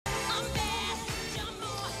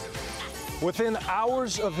Within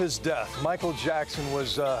hours of his death, Michael Jackson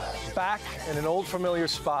was back in an old familiar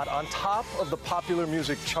spot on top of the popular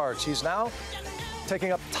music charts. He's now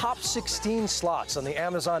taking up top 16 slots on the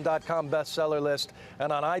Amazon.com bestseller list,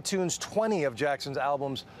 and on iTunes, 20 of Jackson's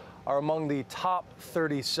albums are among the top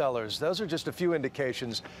 30 sellers. Those are just a few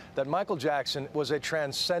indications that Michael Jackson was a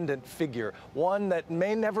transcendent figure, one that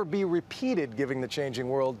may never be repeated given the changing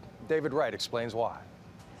world. David Wright explains why.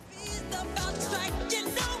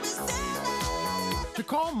 To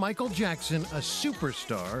call Michael Jackson a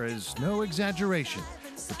superstar is no exaggeration.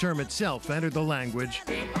 The term itself entered the language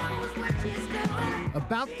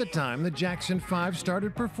about the time the Jackson 5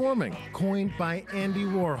 started performing, coined by Andy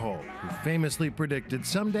Warhol, who famously predicted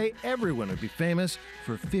someday everyone would be famous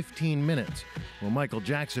for 15 minutes. Well, Michael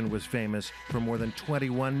Jackson was famous for more than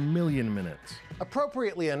 21 million minutes.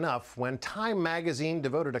 Appropriately enough, when Time magazine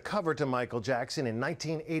devoted a cover to Michael Jackson in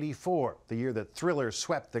 1984, the year that Thriller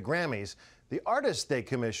swept the Grammys, the artist they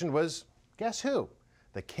commissioned was, guess who?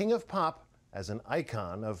 The King of Pop as an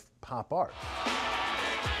icon of pop art.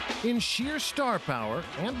 In sheer star power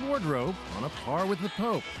and wardrobe, on a par with the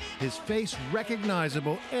Pope, his face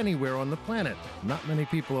recognizable anywhere on the planet. Not many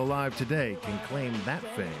people alive today can claim that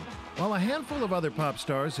fame. While a handful of other pop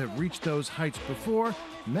stars have reached those heights before,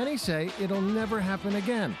 many say it'll never happen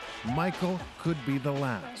again. Michael could be the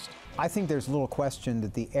last. I think there's little question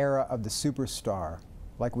that the era of the superstar,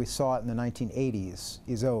 like we saw it in the 1980s,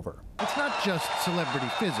 is over. It's not just celebrity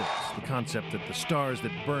physics, the concept that the stars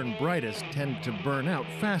that burn brightest tend to burn out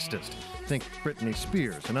fastest. Think Britney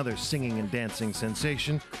Spears, another singing and dancing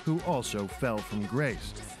sensation who also fell from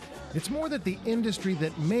grace. It's more that the industry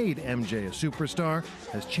that made MJ a superstar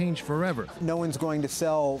has changed forever. No one's going to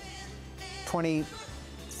sell 20,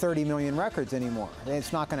 30 million records anymore.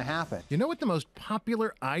 It's not going to happen. You know what the most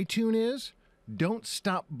popular iTunes is? Don't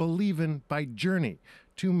Stop Believin' by Journey.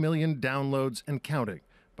 2 million downloads and counting.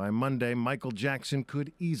 By Monday, Michael Jackson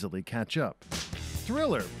could easily catch up.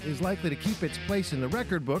 Thriller is likely to keep its place in the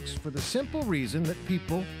record books for the simple reason that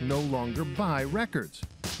people no longer buy records.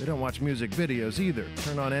 They don't watch music videos either.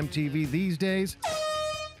 Turn on MTV these days,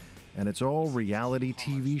 and it's all reality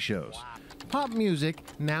TV shows. Pop music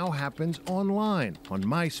now happens online, on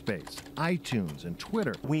MySpace, iTunes, and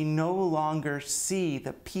Twitter. We no longer see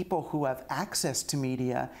the people who have access to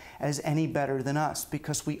media as any better than us,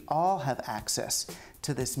 because we all have access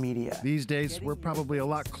to this media. These days, we're probably a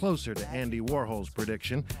lot closer to Andy Warhol's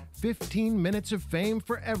prediction. 15 minutes of fame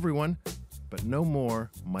for everyone, but no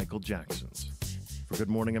more Michael Jacksons. For Good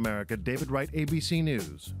Morning America, David Wright, ABC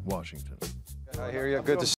News, Washington. I hear you.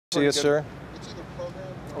 Good to see you, sir.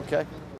 Okay.